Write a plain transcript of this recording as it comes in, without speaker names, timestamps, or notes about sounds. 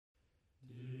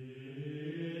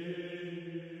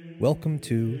Welcome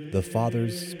to The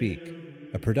Fathers Speak,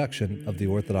 a production of the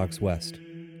Orthodox West.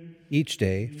 Each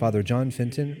day, Father John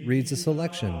Fenton reads a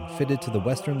selection fitted to the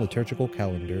Western liturgical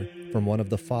calendar from one of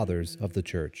the Fathers of the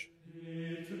Church.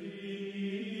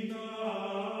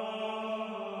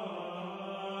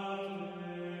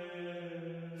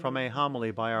 From a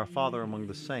homily by our Father among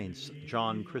the Saints,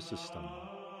 John Chrysostom.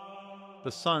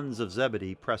 The sons of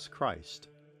Zebedee press Christ.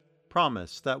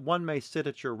 Promise that one may sit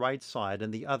at your right side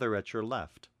and the other at your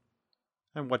left.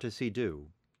 And what does he do?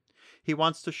 He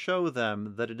wants to show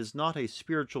them that it is not a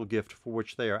spiritual gift for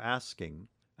which they are asking,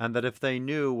 and that if they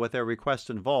knew what their request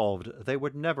involved, they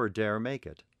would never dare make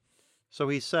it. So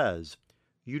he says,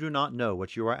 "You do not know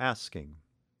what you are asking."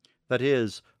 That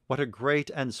is, what a great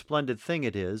and splendid thing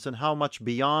it is, and how much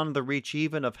beyond the reach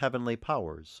even of heavenly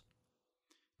powers.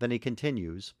 Then he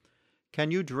continues,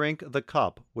 "Can you drink the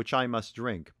cup which I must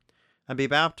drink, and be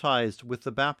baptized with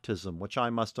the baptism which I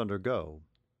must undergo?"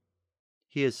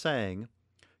 He is saying,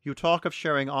 "You talk of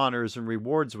sharing honors and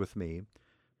rewards with me,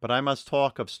 but I must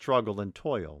talk of struggle and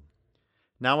toil.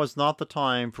 Now is not the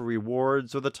time for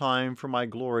rewards or the time for my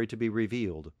glory to be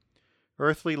revealed.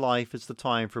 Earthly life is the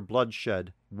time for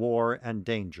bloodshed, war, and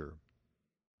danger."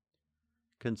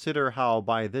 Consider how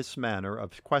by this manner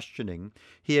of questioning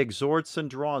he exhorts and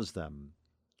draws them.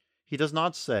 He does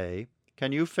not say,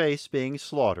 "Can you face being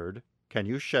slaughtered? Can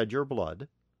you shed your blood?"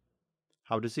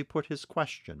 How does he put his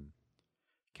question?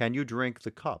 "Can you drink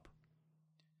the cup?"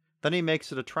 Then he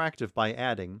makes it attractive by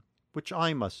adding, "which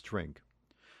I must drink,"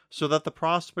 so that the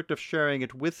prospect of sharing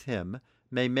it with him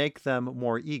may make them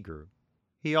more eager.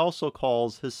 He also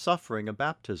calls his suffering a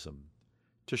baptism,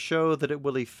 to show that it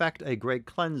will effect a great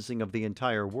cleansing of the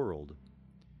entire world.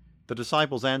 The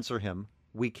disciples answer him,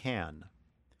 "We can."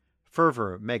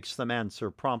 Fervor makes them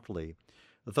answer promptly,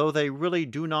 though they really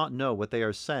do not know what they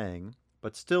are saying,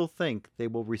 but still think they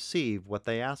will receive what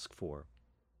they ask for.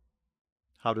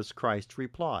 How does Christ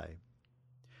reply?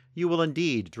 "You will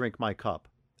indeed drink my cup,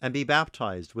 and be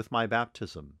baptized with my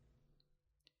baptism."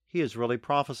 He is really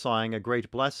prophesying a great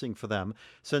blessing for them,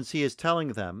 since he is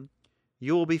telling them,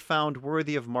 "You will be found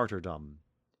worthy of martyrdom.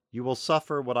 You will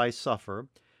suffer what I suffer,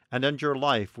 and end your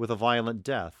life with a violent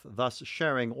death, thus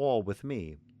sharing all with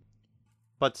me.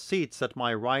 But seats at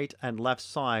my right and left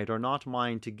side are not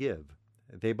mine to give.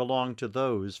 They belong to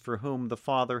those for whom the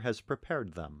Father has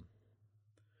prepared them."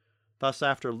 Thus,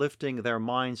 after lifting their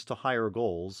minds to higher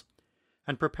goals,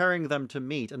 and preparing them to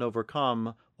meet and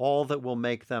overcome all that will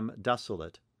make them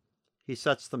desolate, he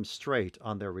sets them straight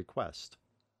on their request.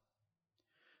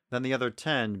 Then the other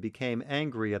 10 became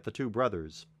angry at the 2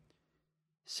 brothers.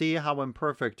 See how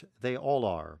imperfect they all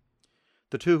are,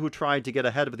 the 2 who tried to get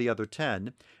ahead of the other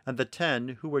 10, and the 10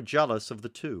 who were jealous of the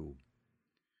 2.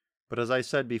 But as I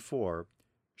said before,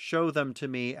 show them to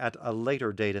me at a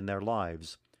later date in their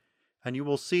lives, and you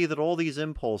will see that all these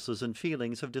impulses and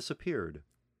feelings have disappeared.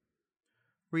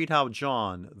 Read how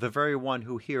John, the very one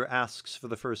who here asks for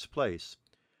the first place,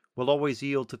 will always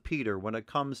yield to Peter when it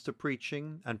comes to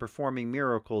preaching and performing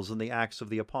miracles in the Acts of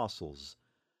the Apostles.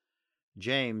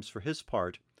 James, for his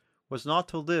part, was not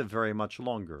to live very much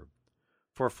longer,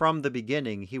 for from the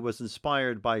beginning he was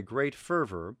inspired by great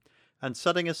fervor, and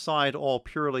setting aside all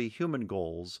purely human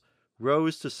goals,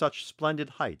 rose to such splendid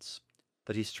heights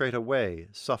that he straightway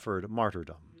suffered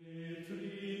martyrdom.